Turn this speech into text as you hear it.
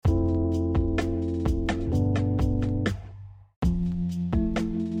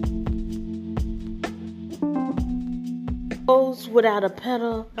rose without a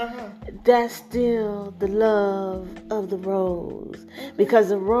petal, Uh-huh. that's still the love of the rose. Because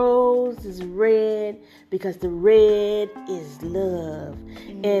the rose is red, because the red is love.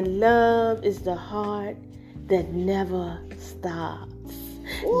 And love is the heart that never stops.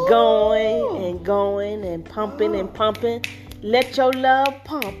 Ooh. Going and pumping and pumping. Let your love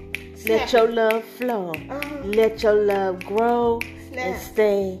pump. Let your love flow. Let your love grow and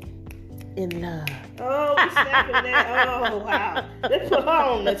stay in love. Oh, we snapping that. Oh, wow. Let's put her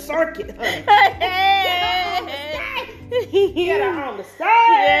on the circuit, honey. Get her on the stage.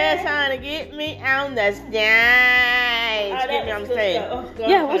 Yes, honey. Get me on the stage. Get me on the stage.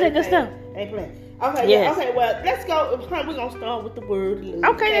 Yeah, what's that good stuff? Ain't playing. Okay, Yes. yeah, okay, well, let's go. We're going to start with the word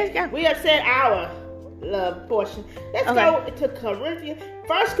love. Okay, let's go. We have said our love portion. Let's go to Corinthians.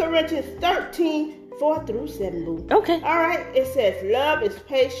 1 Corinthians 13, 4 through 7, boo. Okay. All right, it says, love is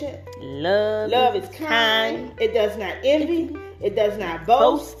patient. Love is kind. It does not envy. It does not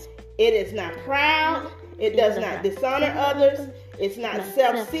boast. It is not proud. It does not dishonor others. It's not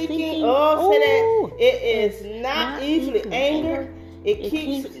self-seeking. Oh, say that. It is not easily angered. It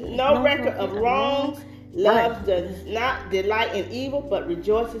keeps no record of wrongs. Love does not delight in evil, but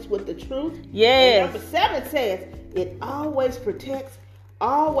rejoices with the truth. Yes. And number 7 says, it always protects,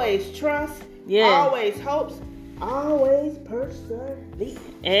 always trusts, Yes. always hopes, always perseveres.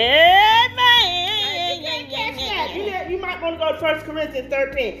 Amen. You might want to go to 1 Corinthians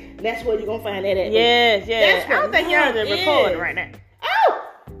 13. That's where you're going to find that at. Yes. That's I don't what think you're love recording is. right now. Oh!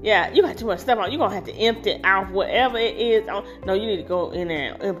 Yeah, you got too much stuff on. You're going to have to empty out whatever it is on. No, you need to go in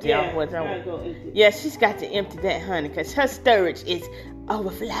there and empty out what's on. Yeah, she's got to empty that, honey, because her storage is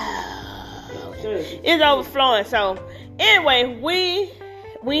overflowing. It's overflowing. So, anyway,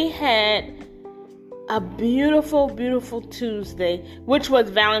 we had a beautiful, beautiful Tuesday, which was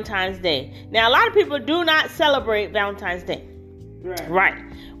Valentine's Day. Now, a lot of people do not celebrate Valentine's Day. Right.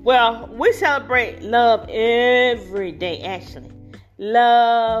 Well, we celebrate love every day, actually.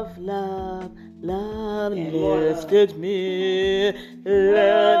 Love lifts me.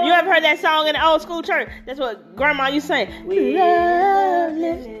 Love. You ever heard that song in the old school church? That's what Grandma used to sing. Love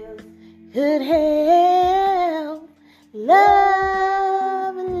lifts good help.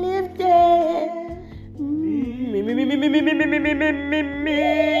 Love lifted me.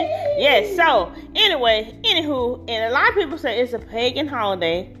 Yes, so anyway, anywho, and a lot of people say it's a pagan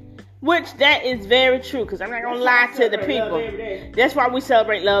holiday, which that is very true, because I'm not going to lie to the people. That's why we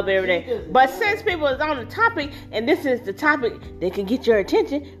celebrate love every day. But since people is on the topic, and this is the topic that can get your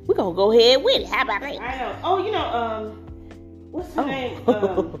attention, we're going to go ahead with it. How about that? I know. Oh, you know, what's her name?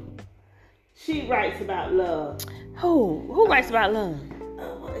 She writes about love. Who writes about love?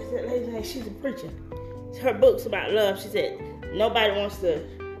 What is that lady's name? She's a preacher. Her books about love, she said, nobody wants to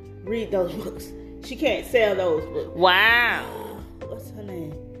read those books. She can't sell those books. Wow. What's her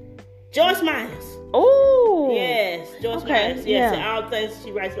name? Joyce Myers. Oh. Yes, Joyce Myers. Yes, yeah. and all the things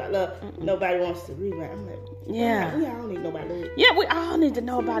she writes about love, nobody wants to read. I'm like, yeah. We all need to know about love. Yeah, we all need to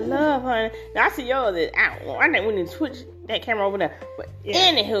know about love, honey. Now, I see yours is out. I think we need to switch that camera over there. But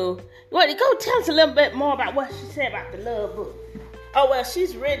anywho, go tell us a little bit more about what she said about the love book. Oh, well,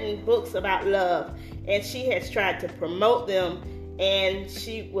 she's written books about love, and she has tried to promote them, and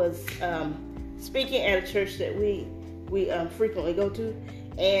she was speaking at a church that we frequently go to,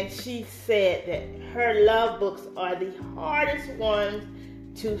 and she said that her love books are the hardest ones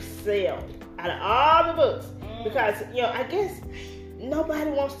to sell out of all the books, because I guess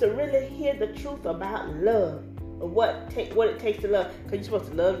nobody wants to really hear the truth about love, or what it takes to love, because you're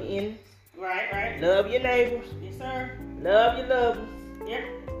supposed to love your enemies, right, love your neighbors, yes sir, love your lovers, yeah,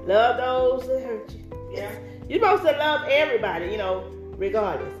 love those that hurt you, yeah, you're supposed to love everybody,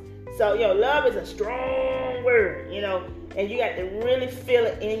 regardless. So love is a strong word, and you got to really feel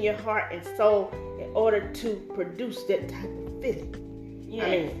it in your heart and soul in order to produce that type of feeling. Yeah. I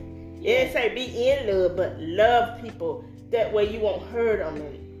mean, it didn't say be in love, but love people. That way you won't hurt them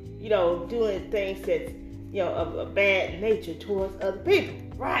and, doing things that's, of a bad nature towards other people.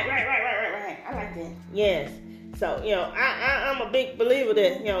 Right. I like that. Yes. So, I'm a big believer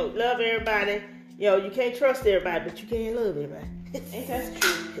that, love everybody. You can't trust everybody, but you can love everybody. Ain't that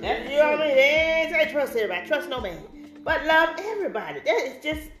true? You know what I mean? They ain't say trust everybody. Trust no man. But love everybody. That is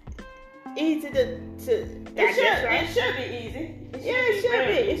just easy to digest, right? It should be easy.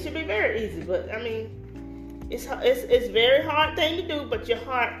 It should be very easy. But I mean, it's a very hard thing to do. But your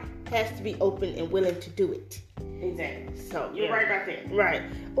heart has to be open and willing to do it. Exactly. So you're right about that. Right.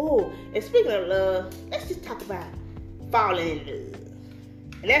 Oh, and speaking of love, let's just talk about falling in love.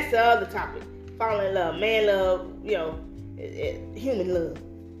 And that's the other topic. Falling in love, man love, human love.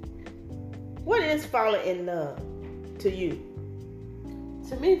 What is falling in love? to you?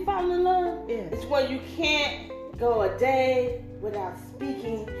 To me, falling in love is when you can't go a day without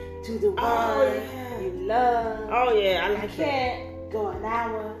speaking to the one you love. Oh yeah, I like that. You can't go an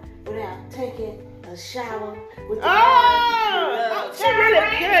hour without taking a shower with the she really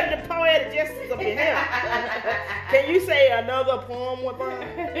good, the poetic justice up in here. Can you say another poem with her?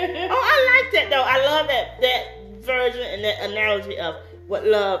 Oh, I like that though. I love that version and that analogy of what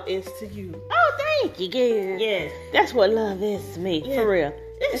love is to you. Oh, thank you, girl. Yes. That's what love is to me, for real.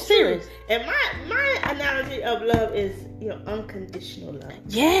 It's serious. And my analogy of love is, unconditional love.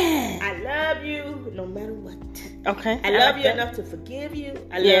 Yeah. I love you no matter what. Okay. I love you enough to forgive you.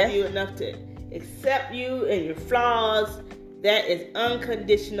 I love you enough to accept you and your flaws. That is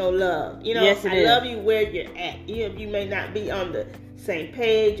unconditional love. Yes, it I is. love you where you're at. Even if you may not be on the same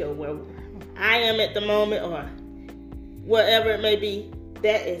page or where I am at the moment or whatever it may be,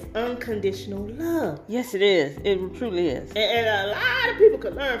 that is unconditional love. Yes, it is. It truly is. And a lot of people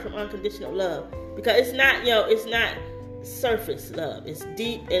can learn from unconditional love because it's not, it's not surface love. It's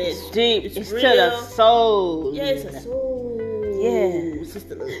deep and it's deep. It's real. To the soul. Yeah, it's a soul. Yeah.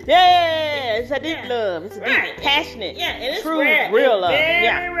 Sister love. Yeah, it's a deep love. It's a deep, passionate, and it's true, rare. real it's love.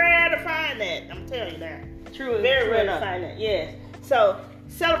 Very rare to find that. I'm telling you that. Very rare to find that. Yes. So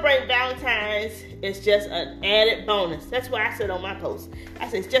celebrate Valentine's is just an added bonus. That's why I said on my post. I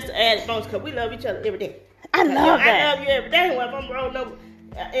said it's just an added bonus because we love each other every day. I love that. I love you every day. When I'm rolling up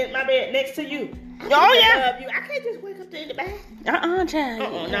in my bed next to you. I love you. I can't just wake up in the bed.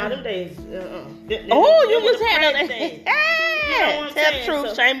 Child. No, them days. You was having days. Hey, tell the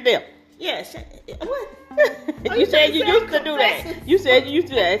truth, shame them. Yeah, what? You said you used to do that. You said you used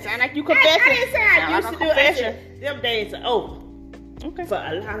to do that. It sound like you confessing. I didn't say I used to do it. Them days are over. Okay. For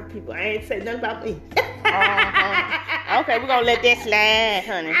a lot of people. I ain't say nothing about me. Okay, we're going to let that slide,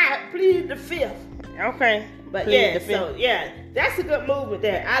 honey. I plead the fifth. Okay. But that's a good movement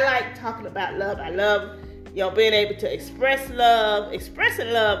there. I like talking about love. I love, being able to express love.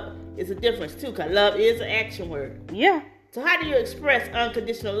 Expressing love is a difference too, because love is an action word. Yeah. So how do you express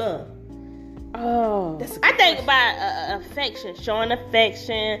unconditional love? Oh, I think about affection, showing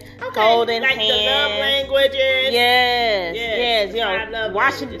affection, holding like hands. The love languages. Yes.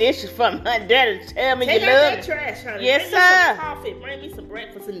 Washing dishes for my daddy to tell me Take you love that trash, honey. Yes, bring sir. Me some coffee. Bring me some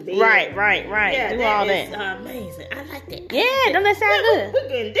breakfast in bed. Right. Yeah, do all that. Amazing. I like that. Yeah, don't that sound good? We're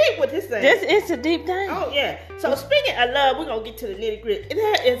getting deep with this thing. It's a deep thing. Oh yeah. So speaking of love, we're gonna get to the nitty gritty.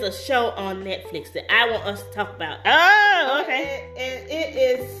 There is a show on Netflix that I want us to talk about. Oh, okay. And it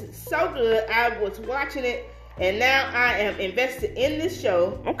is so good. I was watching it, and now I am invested in this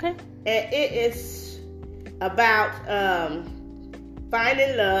show. Okay. And it is about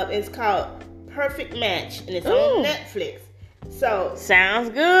finding love. It's called Perfect Match, and it's on Netflix. So sounds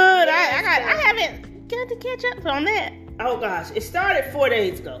good. I haven't got to catch up on that. Oh gosh, it started 4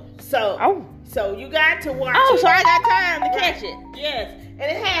 days ago. So you got to watch. Oh, so I got time to catch it. Yes, and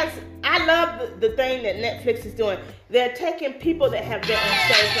it has. I love the thing that Netflix is doing. They're taking people that have been on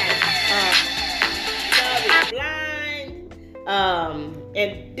shows like Love is Blind,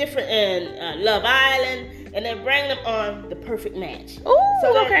 and different, and Love Island, and they bring them on The Perfect Match. Ooh,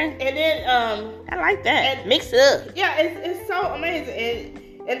 okay. And then I like that. And mix up. Yeah, it's so amazing.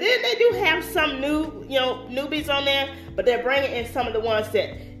 And then they do have some newbies on there, but they're bringing in some of the ones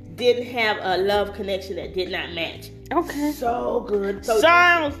that didn't have a love connection that did not match. Okay. So good.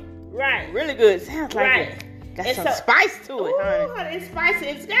 Sounds right. Really good. Sounds like it. Got some spice to it, honey. It's spicy.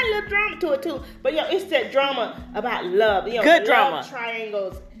 It's got a little drama to it too. But it's that drama about love. Good drama.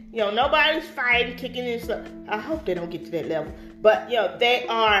 Triangles. Nobody's fighting, kicking and stuff. I hope they don't get to that level. But they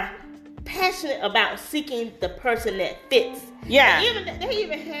are passionate about seeking the person that fits. Yeah. They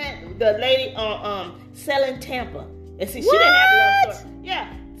even had the lady on Selling Tampa. And see, she didn't have a love story.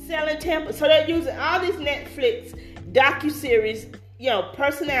 Yeah, Selling Tampa. So they're using all these Netflix docuseries,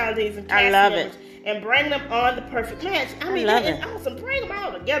 personalities and cast members, and bring them on The Perfect Match. I mean, it's awesome. Bring them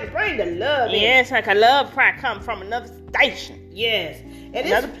all together. Bring the love in. Yeah, it's like a love probably come from another station. Yes. And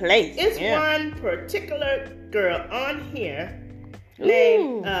another place. It's one particular girl on here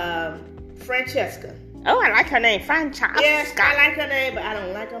named Francesca. Oh, I like her name, Francesca. Yes, I like her name, but I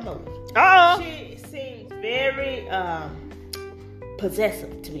don't like her moves. Oh. She seems very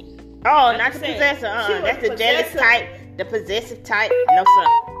possessive to me. Oh, not the possessive. That's the jealous type, the possessive type. No, sir.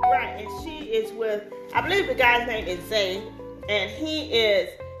 Right, and she is with, I believe the guy's name is Zay, and he is,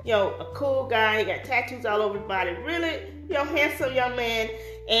 a cool guy. He got tattoos all over his body. Really, handsome young man,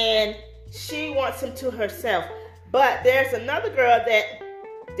 and she wants him to herself. But there's another girl that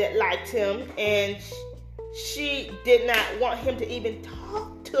liked him, and she did not want him to even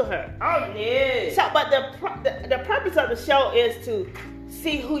talk to her. Oh, yeah. So, but the purpose of the show is to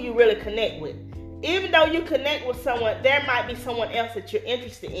see who you really connect with. Even though you connect with someone, there might be someone else that you're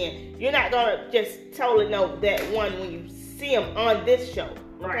interested in. You're not going to just totally know that one when you see him on this show.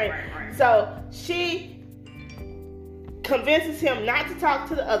 Okay? Right. So, she convinces him not to talk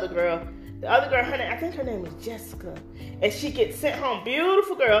to the other girl. The other girl, I think her name is Jessica. And she gets sent home.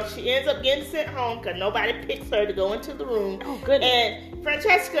 Beautiful girl. She ends up getting sent home because nobody picks her to go into the room. Oh, goodness. And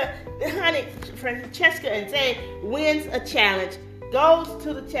Francesca and Zane wins a challenge, goes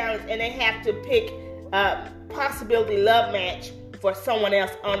to the challenge, and they have to pick a possibility love match for someone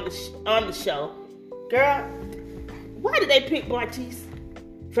else on the show. Girl, why did they pick Bartiz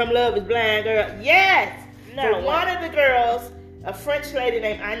from Love is Blind, girl? Yes! No, for one of the girls, a French lady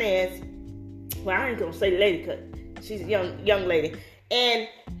named Inez. Well, I ain't gonna say lady because she's a young lady. And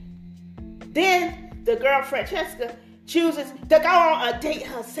then the girl Francesca chooses to go on a date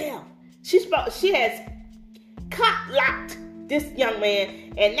herself. She has cock-locked this young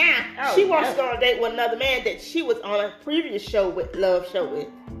man, and now she wants to go on a date with another man that she was on a previous love show with.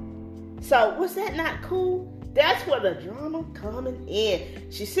 So was that not cool? That's where the drama coming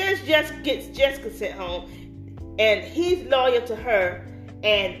in. She gets Jessica sent home, and he's loyal to her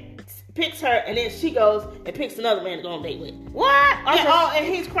and picks her, and then she goes and picks another man to go on a date with. What? And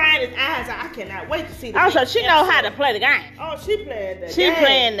he's crying his eyes out. I cannot wait to see the so she knows how to play the game. Oh, she playing the game. She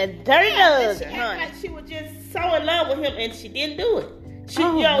playing the dirty love, She honey. act like she was just so in love with him, and she didn't do it. She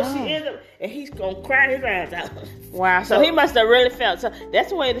ended up, and he's gonna cry his eyes out. Wow, so he must have really felt. So that's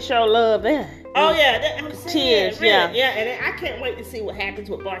the way to show love there. Oh yeah, I'm saying, tears, really, yeah. and then I can't wait to see what happens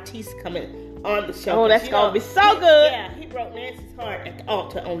with Bartiz coming on the show. Oh, that's gonna be so good. Yeah, he broke Nancy's heart at the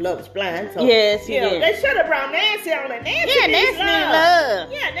altar on Love is Blind. So, Yes, he did. They should have brought Nancy on it. Nancy needs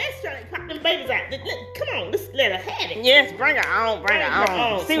love. Yeah, Nancy trying to pop them babies out. Come on, let's let her have it. Yes, bring her on, bring her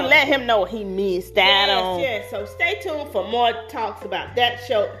on. See, let him know he missed that on. Yes, so stay tuned for more talks about that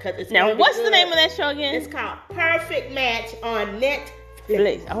show because it's now. What's good. The name of that show again? It's called Perfect Match on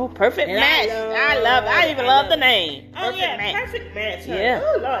Netflix. Oh, Perfect And Match. I love it. I even love the name. Oh, yeah, Perfect Match. Yeah.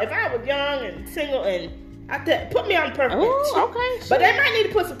 Oh, Lord, if I was young and single and put me on Perfect Match. Oh, okay. But they might need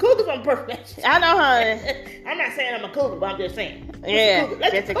to put some cougars on Perfect Match. I know, honey. I'm not saying I'm a cougar, but I'm just saying. Yeah.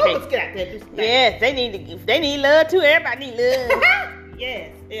 Let the cougars get out there and do some things. Yes, they need love too. Everybody need love.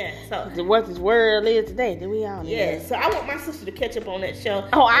 Yes. So what this world is today, then we all need love. So I want my sister to catch up on that show.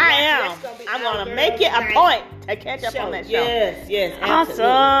 Oh, I am. I'm gonna make it a point to catch up on that show. Yes. Awesome.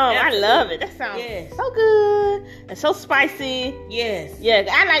 I love it. That sounds so good and so spicy. Yes. Yeah,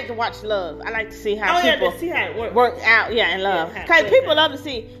 I like to watch love. I like to see how people see how it work out. Yeah, in love. Because people love to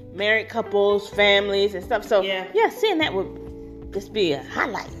see married couples, families, and stuff. So seeing that would just be a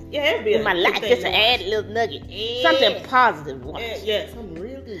highlight. Yeah, it'd be in my life, just to add a little nugget, something positive. Yeah, something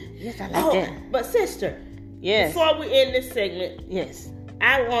real good. Yes, I like that. But sister, before we end this segment,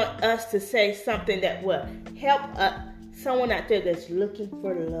 I want us to say something that will help someone out there that's looking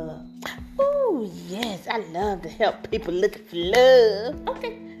for love. Oh yes, I love to help people looking for love.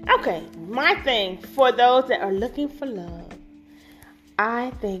 Okay. My thing for those that are looking for love,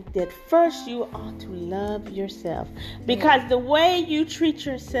 I think that first you ought to love yourself, because the way you treat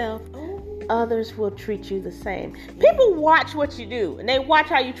yourself, others will treat you the same. People watch what you do, and they watch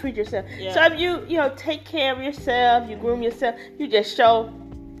how you treat yourself. So if you take care of yourself, you groom yourself, you just show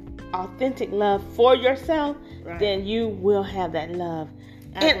authentic love for yourself, then you will have that love.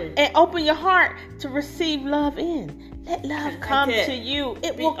 And open your heart to receive love in. Let love come to you.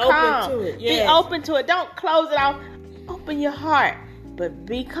 It will come. Be open to it. Don't close it off. Open your heart. But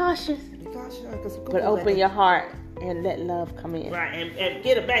be cautious. But open your heart and let love come in. Right, and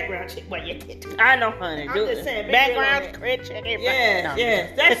get a background check while you're at it. I know, honey. I'm just saying, background check, everybody.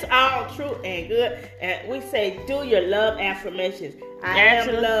 Yes. That's all true and good. And we say, do your love affirmations. I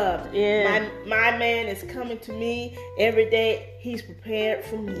am loved. Yeah. My man is coming to me every day. He's prepared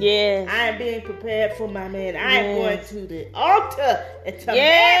for me. Yes. I am being prepared for my man. I am going to the altar and to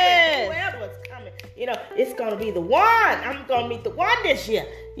marry whoever's coming. It's going to be the one. I'm going to meet the one this year.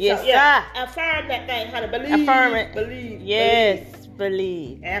 Yes, so, affirm that thing, honey. Believe. Affirm it. Believe. Yes.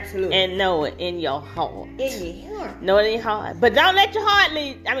 Believe. Absolutely. And know it in your heart. In your heart. Know it in your heart. But don't let your heart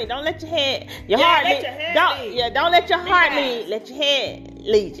lead. Don't let your head. Heart lead. Don't let your heart lead. Let your head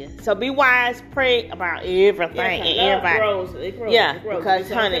lead you. So be wise. Pray about everything and everybody. It grows. Yeah, it grows.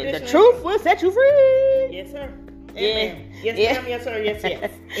 because honey, the truth will set you free. Yes, sir. Amen. Yes, ma'am. Yes, sir.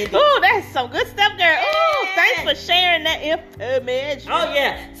 Yes. Oh, that's some good stuff, girl. Oh, thanks for sharing that information. Oh,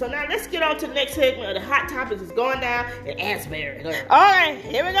 yeah. So now let's get on to the next segment of the Hot Topics. Is going down in Asbury. All right,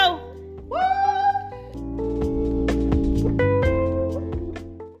 here we go. Woo!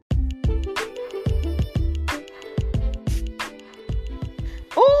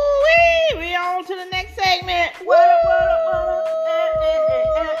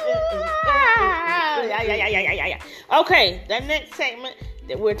 Yeah. Okay, the next segment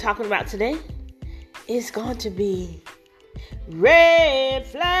that we're talking about today is going to be red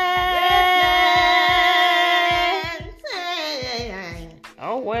flags.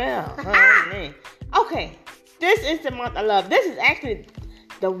 Oh, well. Honey. Okay, this is the month of love. This is actually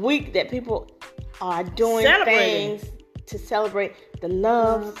the week that people are doing things to celebrate the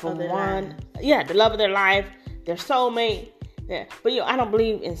love for one. Yeah, the love of their life, their soulmate. Yeah. But I don't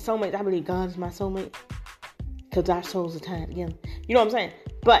believe in soulmates. I believe God is my soulmate because our souls are tied together. You know what I'm saying?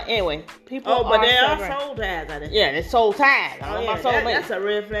 But anyway, people. Oh, but they are soul ties, I think. Yeah, they're soul tied. My soulmate. That's a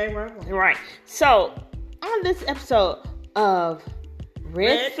red flag, right? So on this episode of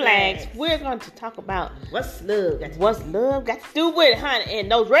Red Flags, we're going to talk about what's love got to do with it, honey. And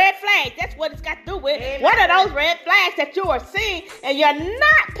those red flags, that's what it's got to do with. Amen. What are those red flags that you are seeing and you're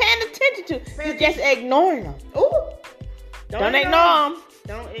not paying attention to? You're just ignoring them. Ooh. Don't ignore them.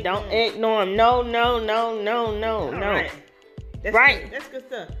 Don't ignore them. No. Right. That's good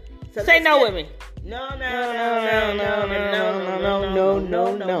stuff. So say no with me. No.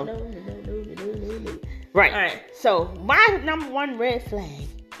 Right. All right. So my number one red flag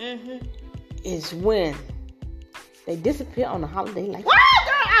is when they disappear on a holiday like. What,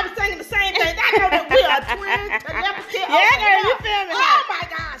 girl? I was thinking the same thing. I know that we are twins. Yeah, girl, you feel me? Oh my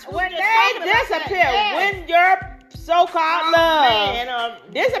gosh. When they disappear, when your so-called love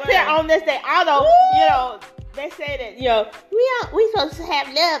disappear on this day, although they say that we supposed to have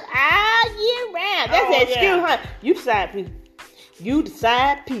love all year round. That's an excuse, huh? You the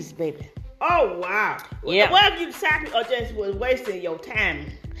side piece, baby. Oh wow! Yeah. Well, if you decide or just was wasting your time.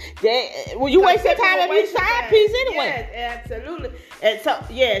 You waste your time if you side piece anyway. Yes, absolutely. And so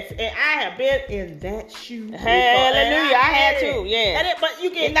and I have been in that shoe. Hallelujah, I had to. Yeah. But you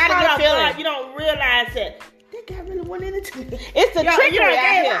get not a good feeling. You don't realize that guy really wanted it to me. It's the trickery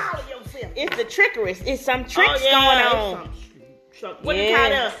out here. All of yourself. It's the trickery. It's some tricks going on. What do you call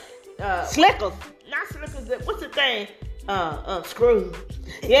them? Slickers. Not slickers. What's the thing? Screws.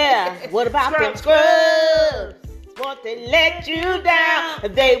 Yeah. What about them screws? Won't they let you down?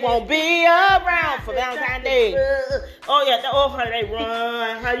 They won't be around for Valentine's Day. Oh yeah, honey, they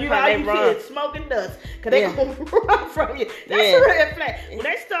run. How you see it, smoking dust, cause they gonna run from you. That's a red flag. When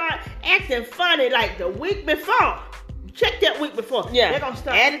they start acting funny like the week before, check that week before. Yeah, they're gonna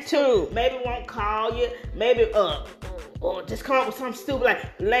start attitude. Maybe won't call you. Maybe or just come up with something stupid like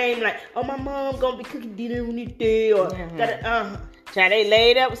lame, like my mom gonna be cooking dinner when you day, or they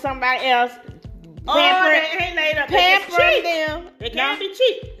laid up with somebody else. They ain't laid up. Pampering them. They can't be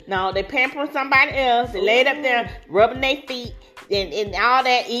cheap. No, they pampering somebody else. They laid up there, rubbing their feet and all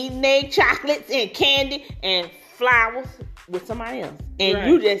that, eating their chocolates and candy and flowers with somebody else. And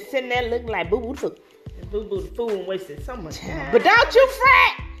you just sitting there looking like boo-boo the fool. Boo-boo the fool and wasted so much time. But don't you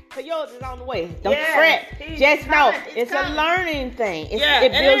fret, because yours is on the way. Don't fret. Just know it's a learning thing.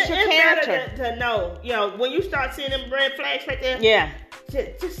 It builds your character. To know, when you start seeing them red flags right there. Yeah.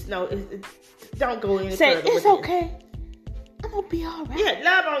 Just know don't go any further. Say, it's okay. I'm going to be all right. Yeah,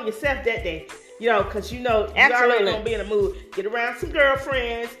 love on yourself that day. Because you're already going to be in a mood. Get around some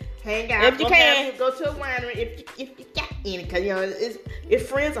girlfriends. Hang out. If you can. Go to a winery if you got any. Because, if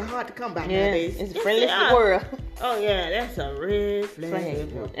friends are hard to come by nowadays. It's the friendliest world. Oh, yeah. That's a red flag.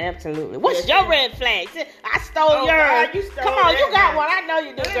 Absolutely. What's your red flag? I stole yours. You stole Come on, you got one. I know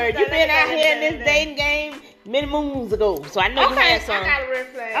you do, girl. You've been out here in this dating game many moons ago, so I know you had some. I got a red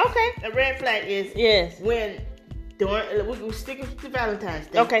flag. Okay. A red flag is when we sticking to Valentine's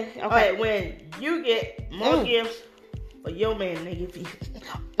Day. Okay. All right, when you get more gifts for your man than they give you.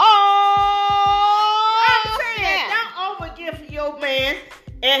 Oh, I'm saying don't overgive for your man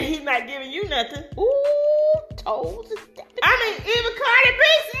and he's not giving you nothing. Ooh, toes. I mean, even Cardi B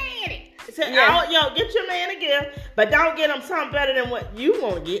saying it. So, get your man a gift, but don't get him something better than what you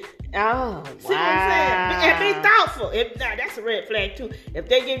want to get. Oh, see what I'm saying? And be thoughtful. That's a red flag too. If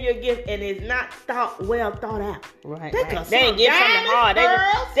they give you a gift and it's not well thought out, right? They ain't give something hard.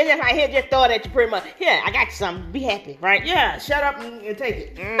 They just like, here, just throw it at you pretty much. Here, I got you something. Be happy, right? Yeah, shut up and take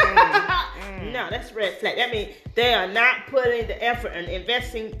it. No, that's a red flag. That means they are not putting the effort and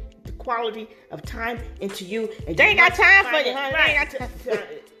investing the quality of time into you. And they ain't got time for you, honey. Right. They ain't got time.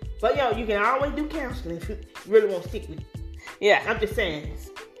 But you can always do counseling if you really want to stick with it. Yeah, I'm just saying.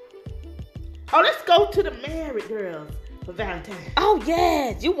 Oh, let's go to the married girls for Valentine's. Oh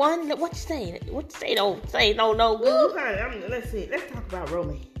yes, you won. What you say? What you say? Don't say no good. Ooh, honey, let's see. Let's talk about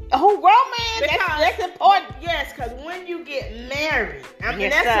romance. Oh, romance. That's important. Yes, because when you get married,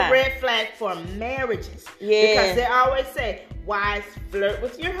 that's a red flag for marriages. Yeah. Because they always say, wives flirt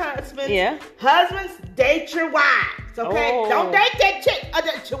with your husbands. Yeah. Husbands date your wives. Okay. Don't date that chick.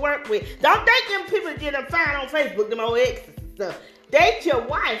 to work with. Don't date them people that get them fine on Facebook, them old exes and stuff. Date your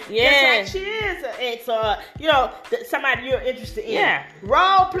wife. Yeah. Just like she is an ex, somebody you're interested in. Yeah.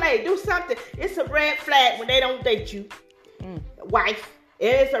 Role play. Do something. It's a red flag when they don't date you. Wife.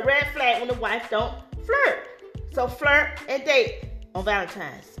 It's a red flag when the wife don't flirt. So flirt and date on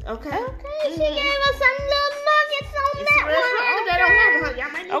Valentine's. Okay? Okay, she gave us some little nuggets on It's that a red one. flag. They don't have it, honey.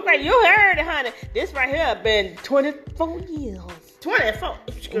 Y'all might need Okay, you heard it, honey. This right here been 24 years. 24.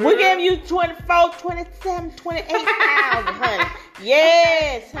 We gave you 24, 27, 28,000, honey.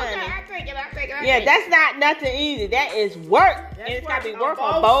 Yes, honey. Okay, I take it. Yeah, that's not nothing easy. That is work. And it's got to be work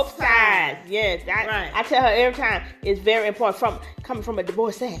on both sides. Yes, Right. I tell her every time it's very important coming from a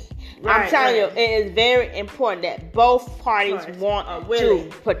divorcee. I'm Right, telling you, right. it is very important that both parties Right. want Are to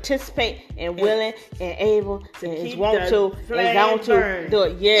willing. participate and willing and able and keep want the to flame and want to burning. do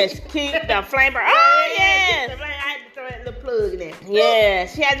it. Yes, keep the flame burning. Oh, yes. I had to throw that little plug in there. Yeah,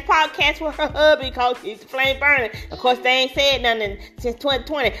 she has a podcast with her hubby called Keep the Flame Burning. Of course, they ain't said nothing since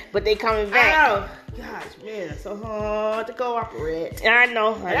 2020, but they coming back. Oh, gosh, man, it's so hard to cooperate. I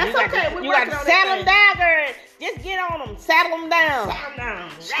know. That's you got okay, To, we're you got working to on saddle that them down, girl. Just get on them. Saddle them down. Calm down.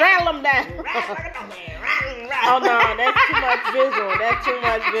 Straddle them down. Oh, no, that's too much visual. That's too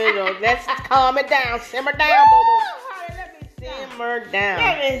much visual. Let's calm it down. Simmer down, boo-boo. Simmer down.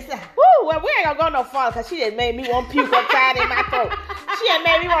 Woo, well, we ain't gonna go no farther because she just made me want to puke upside in my throat. She just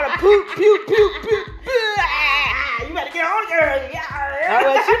made me want to puke. You better get on, girl. Oh,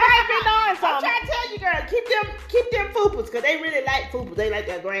 well, she might be doing I'm something. trying to tell you, girl, keep them fupas, because they really like fupas. They like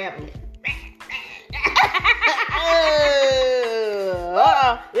to grab them.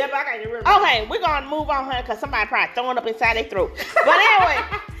 Yeah, but I got to get rid of them. Okay, we're gonna move on, honey, because somebody probably throwing up inside their throat. But anyway,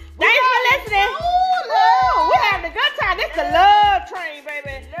 thanks for listening. Woo, we're having a good time. This the love train,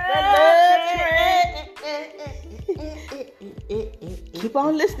 baby. The love train. Keep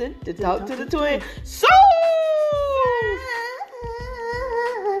on listening to Talk to the Twin. So.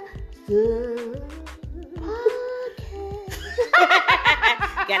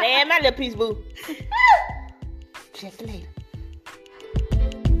 Gotta add my little piece, boo. Check you later.